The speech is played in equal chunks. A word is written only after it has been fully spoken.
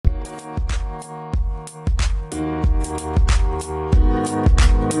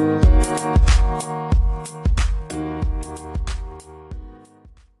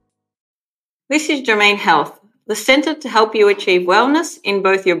this is Germain Health, the centre to help you achieve wellness in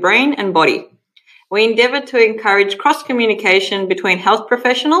both your brain and body. We endeavour to encourage cross-communication between health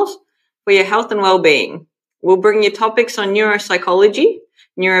professionals for your health and well-being. We'll bring you topics on neuropsychology,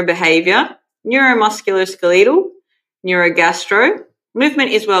 neurobehaviour, neuromusculoskeletal, neurogastro, movement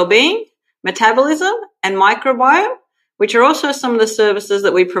is well-being, metabolism, and microbiome, which are also some of the services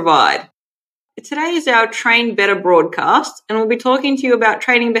that we provide. Today is our Train Better broadcast, and we'll be talking to you about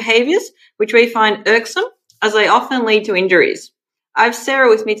training behaviours which we find irksome as they often lead to injuries. I have Sarah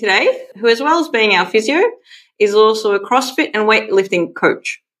with me today, who, as well as being our physio, is also a CrossFit and weightlifting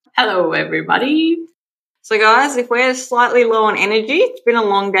coach. Hello, everybody. So, guys, if we're slightly low on energy, it's been a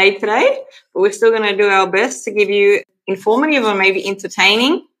long day today, but we're still going to do our best to give you informative or maybe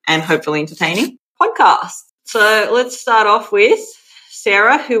entertaining and hopefully entertaining podcast. So let's start off with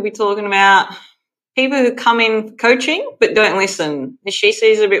Sarah, who will be talking about people who come in coaching but don't listen. She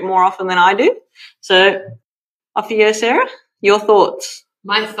sees it a bit more often than I do. So off you go, Sarah. Your thoughts.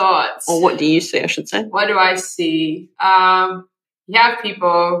 My thoughts. Or what do you see, I should say? What do I see? You have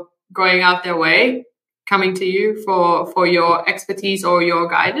people going out their way, coming to you for your expertise or your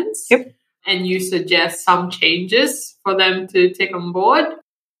guidance. Yep. And you suggest some changes for them to take on board.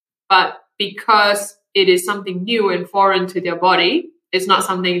 But because it is something new and foreign to their body, it's not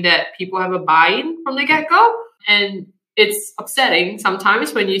something that people have a buy-in from the get-go. And it's upsetting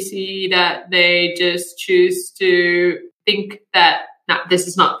sometimes when you see that they just choose to think that, nah, this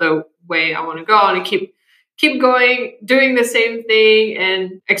is not the way I want to go. I want to keep going, doing the same thing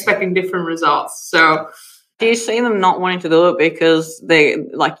and expecting different results. So do you see them not wanting to do it because they,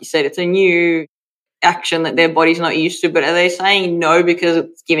 like you said, it's a new action that their body's not used to, but are they saying no because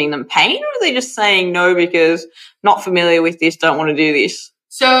it's giving them pain, or are they just saying no because not familiar with this, don't want to do this?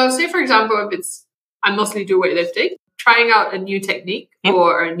 So say, for example, if I mostly do weightlifting, trying out a new technique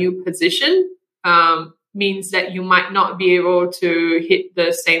or a new position means that you might not be able to hit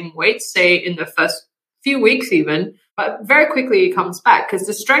the same weight, say in the first few weeks even, but very quickly it comes back because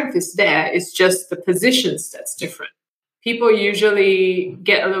the strength is there. It's just the positions that's different. People usually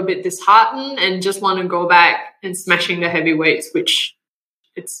get a little bit disheartened and just want to go back and smashing the heavy weights, which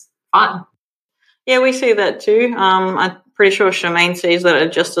it's fun. Yeah, we see that too. I'm pretty sure Charmaine sees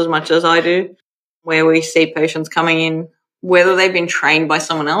that just as much as I do, where we see patients coming in, whether they've been trained by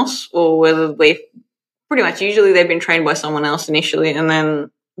someone else or whether pretty much usually they've been trained by someone else initially, and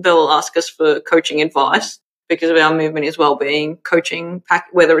then they'll ask us for coaching advice because of our movement is well-being, coaching,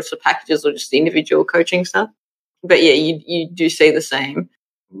 whether it's the packages or just the individual coaching stuff. But yeah, you do see the same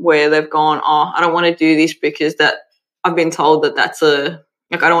where they've gone, oh, I don't want to do this because that I've been told that that's I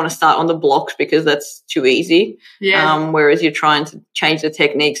don't want to start on the blocks because that's too easy. Yeah. Whereas you're trying to change the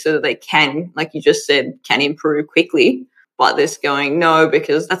technique so that they can, like you just said, can improve quickly. But they're going, no,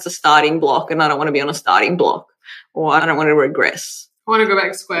 because that's a starting block and I don't want to be on a starting block, or I don't want to regress. I want to go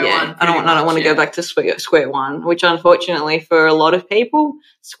back to square one. I don't want to go back to square one, which unfortunately for a lot of people,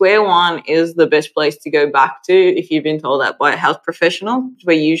 square one is the best place to go back to if you've been told that by a health professional.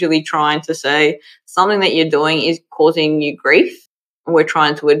 We're usually trying to say something that you're doing is causing you grief and we're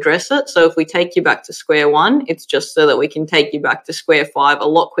trying to address it. So if we take you back to square one, it's just so that we can take you back to square five a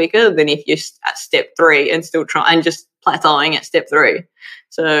lot quicker than if you're at step 3 and still try and just plateauing at step 3.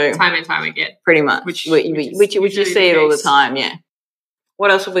 So time and time again. Pretty much. Which you see it all the time, yeah. What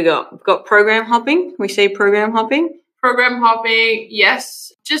else have we got? We've got program hopping. We see program hopping. Program hopping,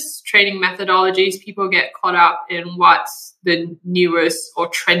 yes. Just training methodologies. People get caught up in what's the newest or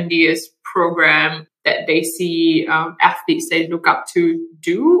trendiest program that they see athletes they look up to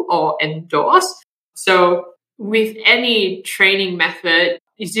do or endorse. So with any training method,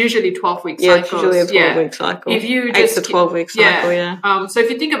 it's usually 12-week cycles. Yeah, it's usually a 12-week cycle. If you 8 to 12-week cycle, yeah. So if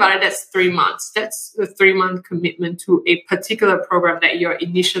you think about it, that's 3 months. That's a 3-month commitment to a particular program that you're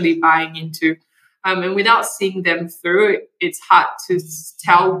initially buying into. And without seeing them through, it's hard to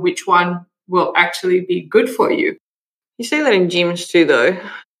tell which one will actually be good for you. You see that in gyms too, though,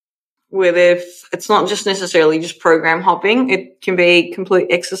 where it's not just necessarily just program hopping. It can be complete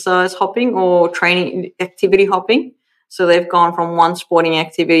exercise hopping or training activity hopping. So they've gone from one sporting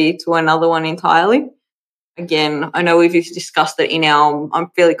activity to another one entirely. Again, I know we've discussed it I'm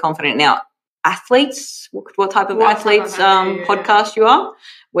fairly confident in our athletes, what type of podcast you are,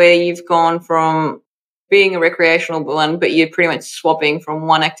 where you've gone from being a recreational one, but you're pretty much swapping from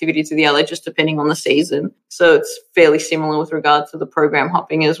one activity to the other just depending on the season. So it's fairly similar with regard to the program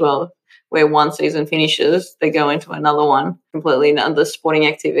hopping as well, where one season finishes, they go into another one, completely another sporting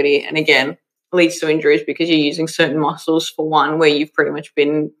activity. And again, leads to injuries because you're using certain muscles for one where you've pretty much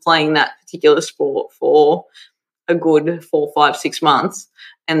been playing that particular sport for a good 4, 5, 6 months,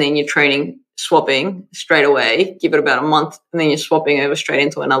 and then you're swapping straight away, give it about a month, and then you're swapping over straight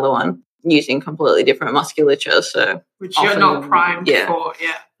into another one using completely different musculature. So which you're not primed for,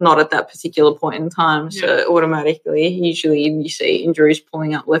 not at that particular point in time. So automatically, usually you see injuries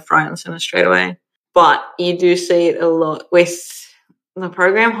pulling up left, right, and center straight away. But you do see it a lot with the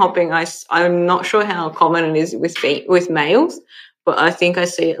program hopping. I'm not sure how common it is with males, but I think I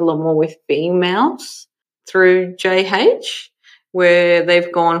see it a lot more with females through JH, where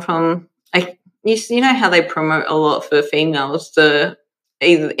they've gone from, like, you know how they promote a lot for females,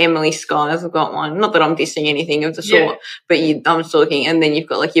 either Emily Skies have got one. Not that I'm dissing anything of the sort, but I'm talking. And then you've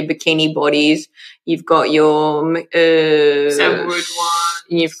got like your bikini bodies. You've got your Sam Wood one.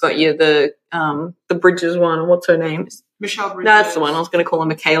 You've got the Bridges one. What's her name? Michelle Bridges. That's the one. I was going to call her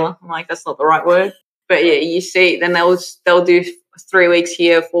Michaela. I'm like, that's not the right word. But yeah, you see, then they'll do 3 weeks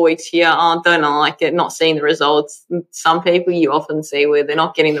here, 4 weeks here. Oh, don't like it, not seeing the results. Some people you often see where they're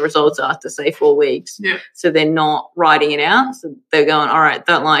not getting the results after, say, 4 weeks. Yeah. So they're not writing it out. So they're going, all right,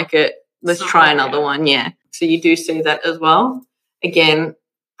 don't like it. Let's try another one. Yeah. So you do see that as well. Again,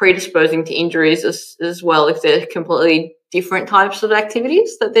 predisposing to injuries as well if they're completely different types of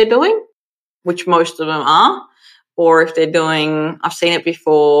activities that they're doing, which most of them are, or if they're doing, I've seen it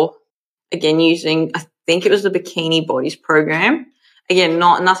before, again, using, I think it was the Bikini Bodies program. Again,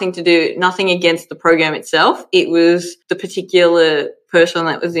 nothing against the program itself. It was the particular person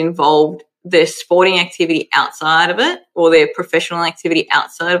that was involved, their sporting activity outside of it or their professional activity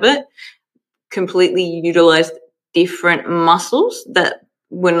outside of it completely utilized different muscles that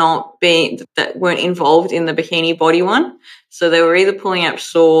weren't involved in the Bikini Body one. So they were either pulling up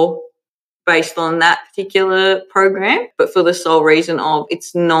sore based on that particular program, but for the sole reason of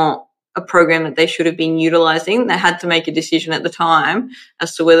it's not a program that they should have been utilizing. They had to make a decision at the time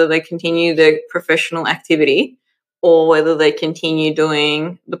as to whether they continue their professional activity or whether they continue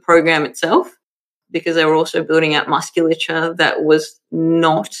doing the program itself, because they were also building up musculature that was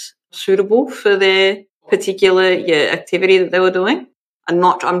not suitable for their particular activity that they were doing.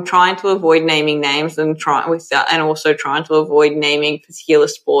 I'm trying to avoid naming names and also trying to avoid naming particular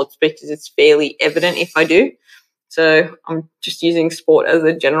sports because it's fairly evident if I do. So I'm just using sport as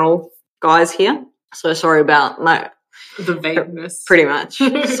a general guise here. So sorry about the vagueness. Pretty much.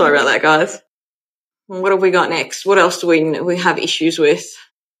 Sorry about that, guys. What have we got next? What else do we have issues with?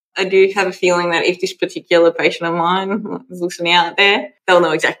 I do have a feeling that if this particular patient of mine is listening out there, they'll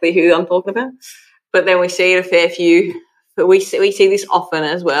know exactly who I'm talking about. But then we see it a fair few. But we see this often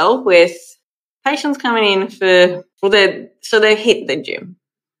as well with patients coming in they hit the gym,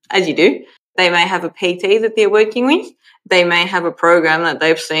 as you do. They may have a PT that they're working with. They may have a program that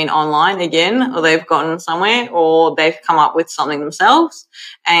they've seen online again, or they've gotten somewhere, or they've come up with something themselves,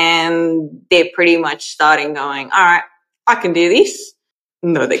 and they're pretty much starting going, all right, I can do this.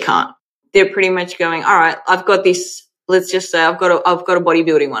 No, they can't. They're pretty much going, all right, I've got this. Let's just say I've got a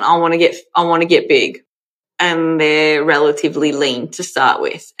bodybuilding one. I want to get big. And they're relatively lean to start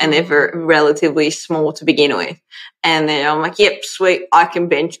with, and they're relatively small to begin with. And then I'm like, yep, sweet, I can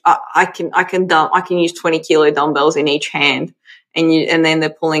bench, I can use 20 kilo dumbbells in each hand, and then they're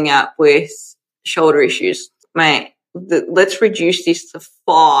pulling up with shoulder issues. Mate, let's reduce this to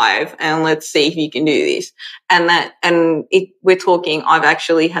 5 and let's see if you can do this. We're talking, I've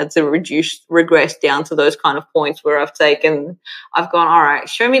actually had to regress down to those kind of points where I've gone, all right,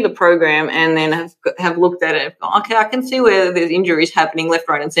 show me the program, and then have looked at it. Gone, okay, I can see where there's injuries happening left,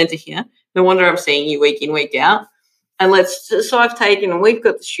 right, and center here. No wonder I'm seeing you week in, week out. And we've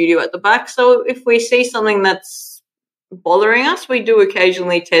got the studio at the back. So if we see something that's bothering us, we do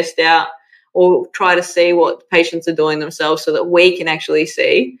occasionally test out or try to see what the patients are doing themselves so that we can actually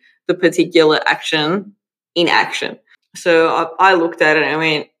see the particular action in action. So I looked at it and I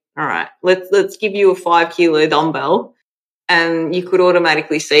went, all right, let's give you a 5 kilo dumbbell. And you could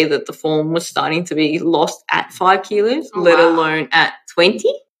automatically see that the form was starting to be lost at 5 kilos, let alone at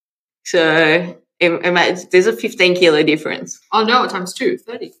 20. So there's a 15 kilo difference. Oh, no, times 2,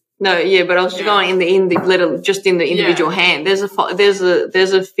 30. No, yeah, but I was going in the individual hand. There's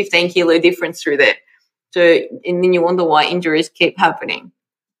a 15 kilo difference through there. So, and then you wonder why injuries keep happening,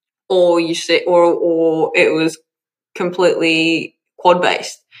 or or it was completely quad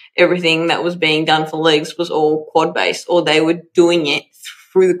based. Everything that was being done for legs was all quad based, or they were doing it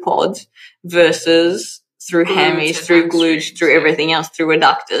through the quads versus through hammies, through glutes, through everything else, through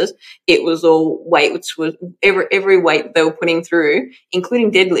adductors. It was all weights. Every weight they were putting through,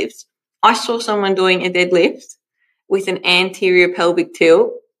 including deadlifts. I saw someone doing a deadlift with an anterior pelvic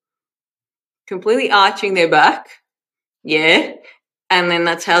tilt, completely arching their back. Yeah. And then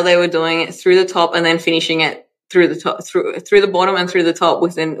that's how they were doing it through the top and then finishing it through the top, through the bottom and through the top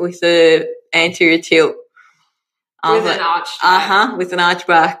with the anterior tilt. With an arch. With an arch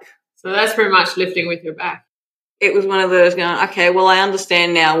back. So that's pretty much lifting with your back. It was one of those going, okay, well, I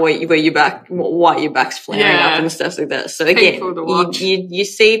understand now why your back's flaring up and stuff like that. So again, you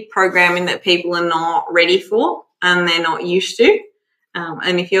see programming that people are not ready for and they're not used to.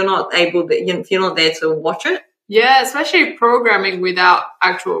 And if you're not if you're not there to watch it. Yeah, especially programming without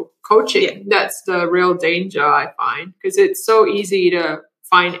actual coaching. That's the real danger, I find, because it's so easy to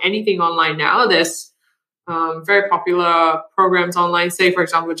find anything online now. There's very popular programs online, say, for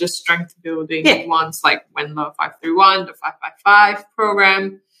example, just strength building ones like Wendler 531, the 555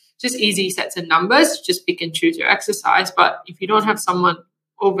 program, just easy sets of numbers, just pick and choose your exercise. But if you don't have someone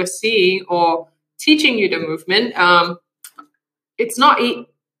overseeing or teaching you the movement, it's not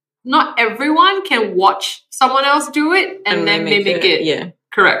everyone can watch someone else do it and then mimic it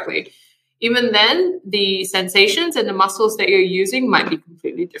correctly. Even then, the sensations and the muscles that you're using might be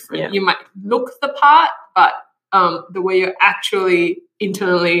completely different. Yeah. You might look the part, but the way you're actually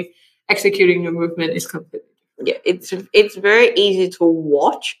internally executing the movement is completely different. Yeah, it's very easy to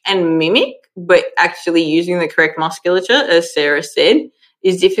watch and mimic, but actually using the correct musculature, as Sarah said,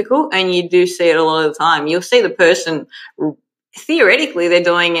 is difficult, and you do see it a lot of the time. You'll see the person, theoretically, they're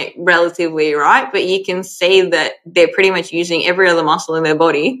doing it relatively right, but you can see that they're pretty much using every other muscle in their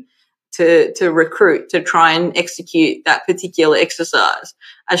body to recruit, to try and execute that particular exercise.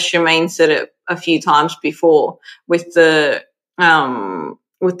 As Shemaine said it a few times before with the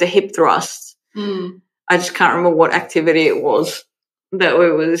hip thrust. I just can't remember what activity it was that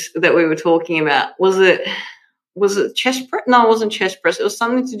we were talking about. Was it chest press? No, it wasn't chest press. It was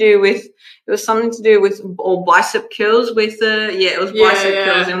something to do with or bicep curls with bicep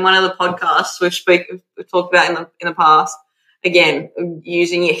curls in one of the podcasts we've talked about in the past. Again,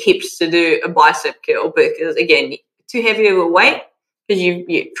 using your hips to do a bicep curl because, again, too heavy of a weight because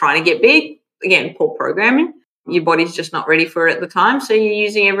you're trying to get big. Again, poor programming. Your body's just not ready for it at the time. So you're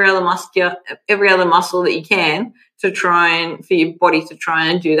using every other muscle that you can for your body to try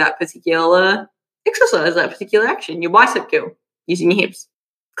and do that particular exercise, that particular action, your bicep curl, using your hips.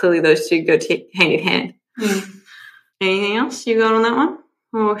 Clearly those two go hand in hand. Anything else you got on that one?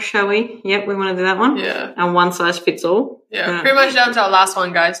 Or shall we? Yep, we want to do that one. Yeah. And one size fits all. Yeah, pretty much down to our last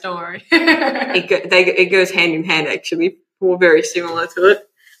one, guys. Don't worry. It goes hand in hand, actually. We're very similar to it.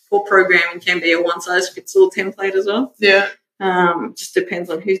 For programming can be a one size fits all template as well. Yeah. Just depends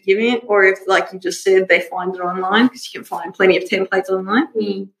on who's giving it, or if, like you just said, they find it online, because you can find plenty of templates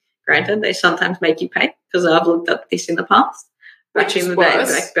online. Granted, they sometimes make you pay, because I've looked up this in the past. Back in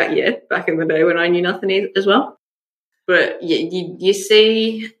the day when I knew nothing as well. But yeah, you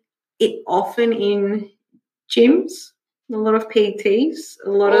see it often in gyms, a lot of PTs,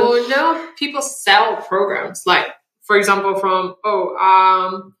 now people sell programs. Like, for example, from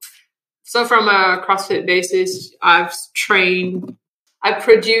a CrossFit basis, I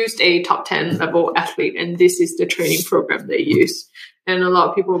produced a top 10 level athlete, and this is the training program they use. And a lot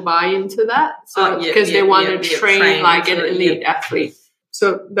of people buy into that because they want to train like an elite athlete.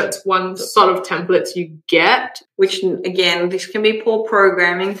 So that's one sort of templates you get. Which, again, this can be poor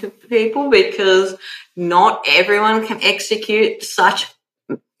programming for people because not everyone can execute such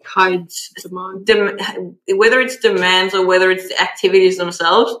high demand. Whether it's demands or whether it's the activities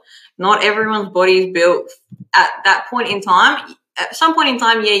themselves, not everyone's body is built at that point in time. At some point in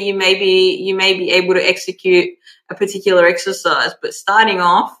time, you may be able to execute a particular exercise, but starting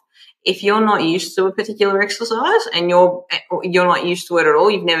off, if you're not used to a particular exercise and you're not used to it at all,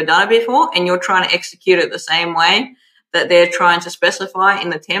 you've never done it before, and you're trying to execute it the same way that they're trying to specify in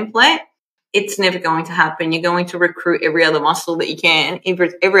the template, it's never going to happen. You're going to recruit every other muscle that you can,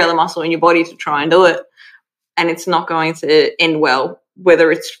 every other muscle in your body to try and do it, and it's not going to end well,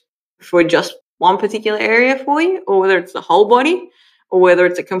 whether it's for just one particular area for you or whether it's the whole body or whether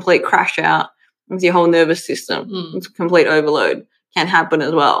it's a complete crash out with your whole nervous system. It's a complete overload. Can happen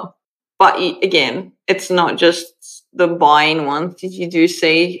as well. But again, it's not just the buy-in ones.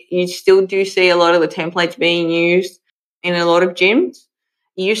 You still do see a lot of the templates being used in a lot of gyms.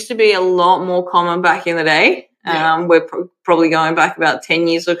 It used to be a lot more common back in the day. Yeah. We're probably going back about 10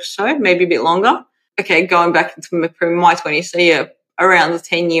 years or so, maybe a bit longer. Okay, going back into my 20s, so yeah, around the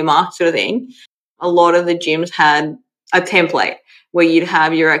 10-year mark sort of thing. A lot of the gyms had a template where you'd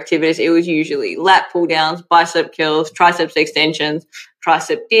have your activities. It was usually lat pull downs, bicep curls, triceps extensions,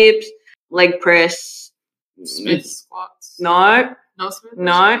 tricep dips, leg press. Smith squats. No,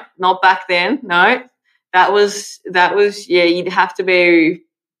 not back then. No, that was you'd have to be,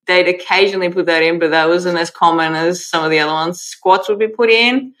 they'd occasionally put that in, but that wasn't as common as some of the other ones. Squats would be put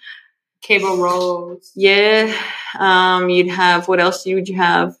in. Cable rolls. Yeah. You'd have, what else would you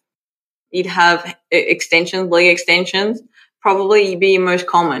have? You'd have extensions, leg extensions, probably be most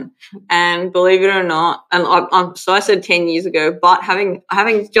common. And believe it or not, and so I said 10 years ago, but having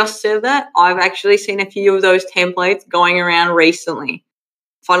just said that, I've actually seen a few of those templates going around recently.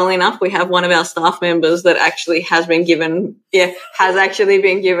 Funnily enough, we have one of our staff members that actually has actually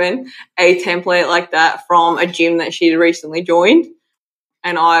been given a template like that from a gym that she'd recently joined.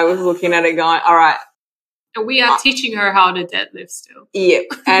 And I was looking at it going, all right. And we are teaching her how to deadlift still. Yeah.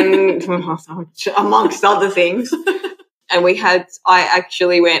 And amongst other things. And I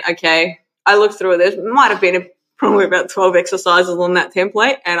actually went, okay, I looked through it. There might have been probably about 12 exercises on that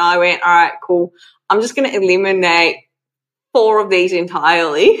template. And I went, all right, cool. I'm just going to eliminate 4 of these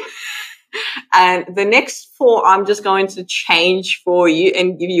entirely. And the next 4, I'm just going to change for you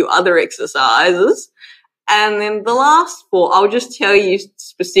and give you other exercises. And then the last 4, I'll just tell you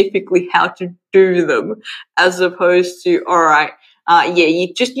specifically how to do them, as opposed to, all right,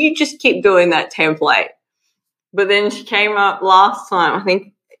 you just keep doing that template. But then she came up last time, I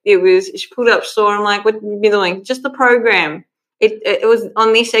think she pulled up sore. I'm like, what have you been doing? Just the program. It was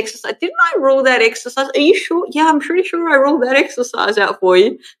on this exercise. Didn't I rule that exercise? Are you sure? Yeah, I'm pretty sure I ruled that exercise out for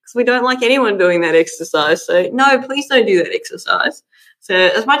you because we don't like anyone doing that exercise. So, no, please don't do that exercise. So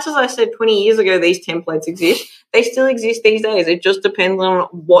as much as I said 20 years ago these templates exist, they still exist these days. It just depends on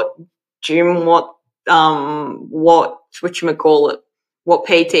what gym, what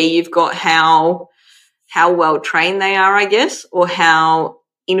PT you've got, how well trained they are, I guess, or how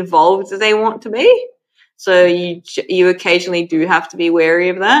involved they want to be. So you occasionally do have to be wary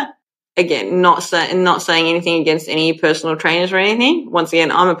of that. Again, not saying anything against any personal trainers or anything. Once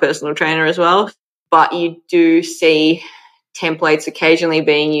again, I'm a personal trainer as well. But you do see templates occasionally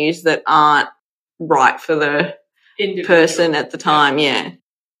being used that aren't right for the person at the time, yeah.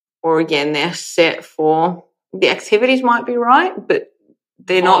 Or again, they're set for the activities might be right, but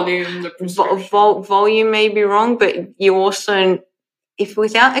they're volume, not volume may be wrong, but you also, if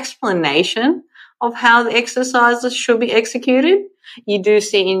without explanation of how the exercises should be executed, you do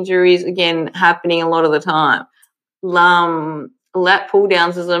see injuries again happening a lot of the time. Lat pull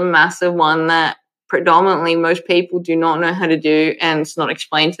downs is a massive one that predominantly most people do not know how to do, and it's not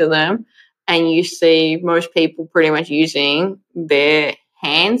explained to them. And you see most people pretty much using their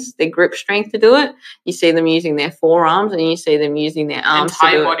hands, their grip strength to do it. You see them using their forearms, and you see them using their arms.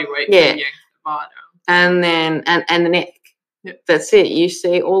 Entire body weight. Yeah. And then and the neck. Yep. That's it. You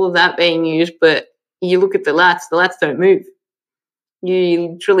see all of that being used, but you look at the lats don't move.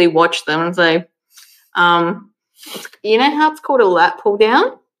 You literally watch them and say, you know how it's called a lat pull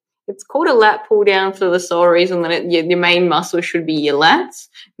down? It's called a lat pull down for the sole reason that your main muscle should be your lats,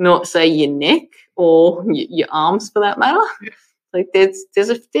 not say your neck or your arms for that matter. Yeah. Like there's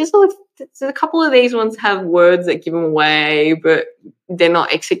a couple of these ones have words that give them away, but they're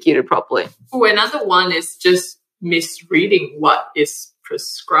not executed properly. Oh, another one is just misreading what is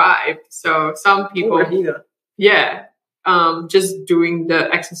prescribed. So some people, just doing the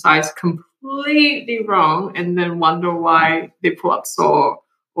exercise completely wrong and then wonder why they pull up sore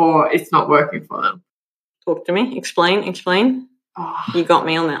or it's not working for them. Talk to me. Explain. Oh. You got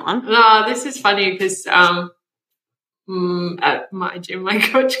me on that one. No, this is funny because at my gym, my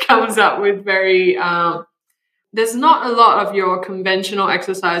coach comes up with very there's not a lot of your conventional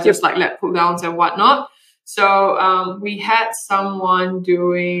exercises like lat pull downs and whatnot. So we had someone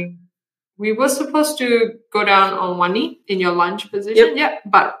we were supposed to go down on one knee in your lunge position,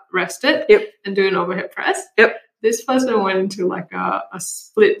 but rest it and do an overhead press. This person went into like a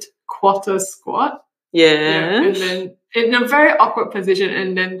split quarter squat. And then in a very awkward position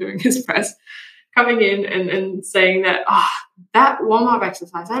and then doing his press, coming in and saying that, that warm-up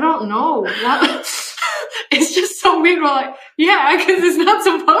exercise, I don't know. What? It's just so weird. We're like, because it's not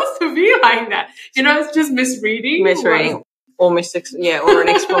supposed to be like that. You know, it's just misreading. Or an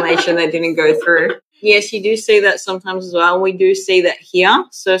explanation that didn't go through. Yes, you do see that sometimes as well. We do see that here.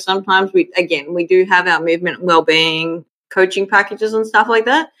 So sometimes we do have our movement and wellbeing coaching packages and stuff like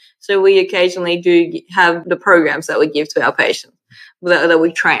that. So we occasionally do have the programs that we give to our patients that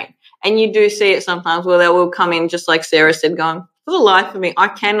we train. And you do see it sometimes where they will come in, just like Sarah said, going, for the life of me,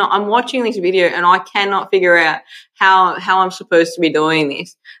 I'm watching this video and I cannot figure out how I'm supposed to be doing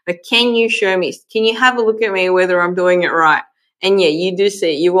this. But can you show me? Can you have a look at me whether I'm doing it right? And you do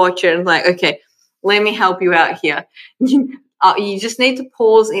see it. You watch it and like, okay, let me help you out here. You just need to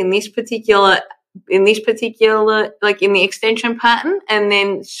pause in this particular, like in the extension pattern, and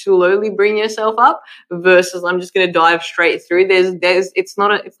then slowly bring yourself up. Versus, I'm just going to dive straight through. It's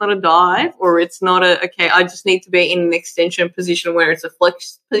not a dive, or it's not I just need to be in an extension position where it's a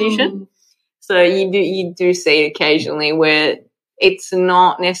flex position. So you do see it occasionally where it's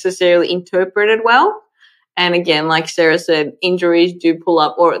not necessarily interpreted well. And again, like Sarah said, injuries do pull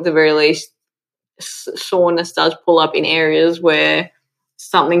up, or at the very least, soreness does pull up in areas where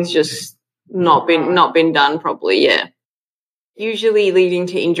something's just not been done properly. Yeah, usually leading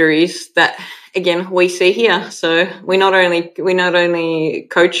to injuries that again we see here. So we not only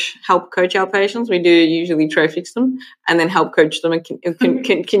help coach our patients, we do usually try fix them and then help coach them and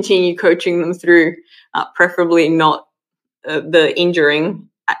can continue coaching them through preferably not the injuring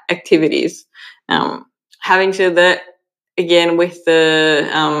activities. Having said that, again with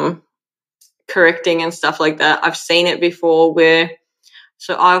the correcting and stuff like that, I've seen it before where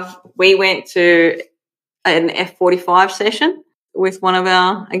we went to an F45 session with one of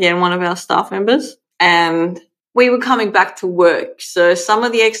our staff members, and we were coming back to work. So some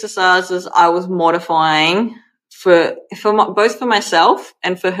of the exercises I was modifying both for myself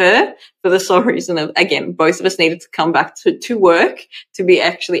and for her, for the sole reason of, again, both of us needed to come back to work to be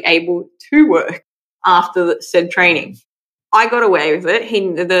actually able to work after said training. I got away with it.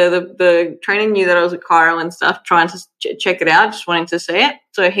 The trainer knew that I was a chiro and stuff, trying to check it out, just wanting to see it.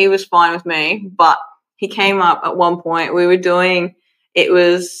 So he was fine with me, but he came up at one point. We were doing, it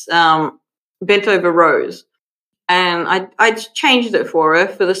was bent over rows. And I changed it for her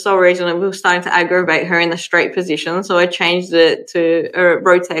for the sole reason that we were starting to aggravate her in the straight position. So I changed it to a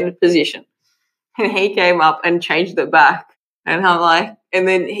rotated position. And he came up and changed it back. And I'm like, and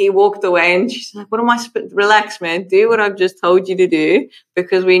then he walked away and she's like, what am I relax, man, do what I've just told you to do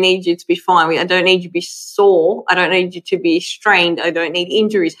because we need you to be fine. I don't need you to be sore. I don't need you to be strained. I don't need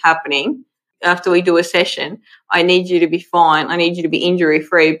injuries happening after we do a session. I need you to be fine. I need you to be injury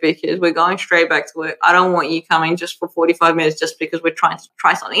free because we're going straight back to work. I don't want you coming just for 45 minutes just because we're trying to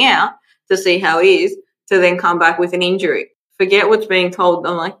try something out to see how it is to then come back with an injury. Forget what's being told.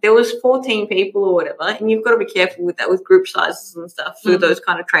 I'm like, there was 14 people or whatever, and you've got to be careful with that with group sizes and stuff for those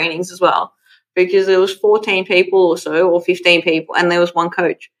kind of trainings as well, because there was 14 people or so, or 15 people, and there was one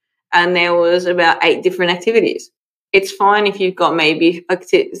coach, and there was about 8 different activities. It's fine if you've got maybe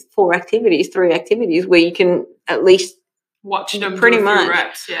 3 activities where you can at least watch them pretty do a few much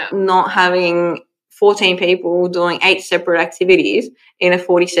reps, yeah. Not having 14 people doing 8 separate activities in a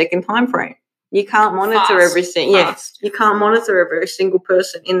 40-second time frame. You can't monitor every single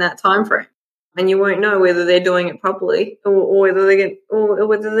person in that time frame, and you won't know whether they're doing it properly or whether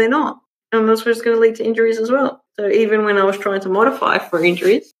they're not. And that's what's going to lead to injuries as well. So even when I was trying to modify for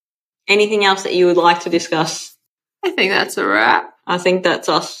injuries, anything else that you would like to discuss? I think that's a wrap. I think that's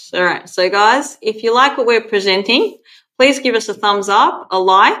us. All right. So guys, if you like what we're presenting, please give us a thumbs up, a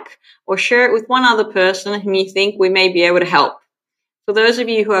like, or share it with one other person whom you think we may be able to help. For those of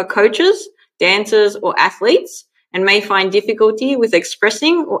you who are coaches, dancers, or athletes and may find difficulty with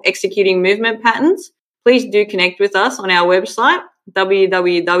expressing or executing movement patterns, please do connect with us on our website,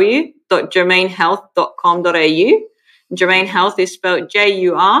 www.germainhealth.com.au. Germain Health is spelled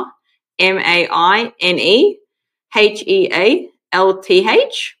JURMAINEHEALTH,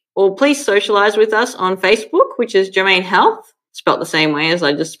 or please socialize with us on Facebook, which is Germain Health, spelled the same way as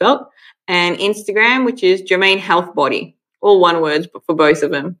I just spelled, and Instagram, which is Germain Health Body, all one word for both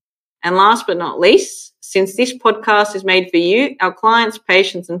of them. And last but not least, since this podcast is made for you, our clients,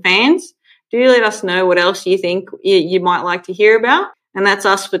 patients, and fans, do let us know what else you think you might like to hear about. And that's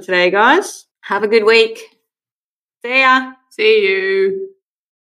us for today, guys. Have a good week. See ya. See you.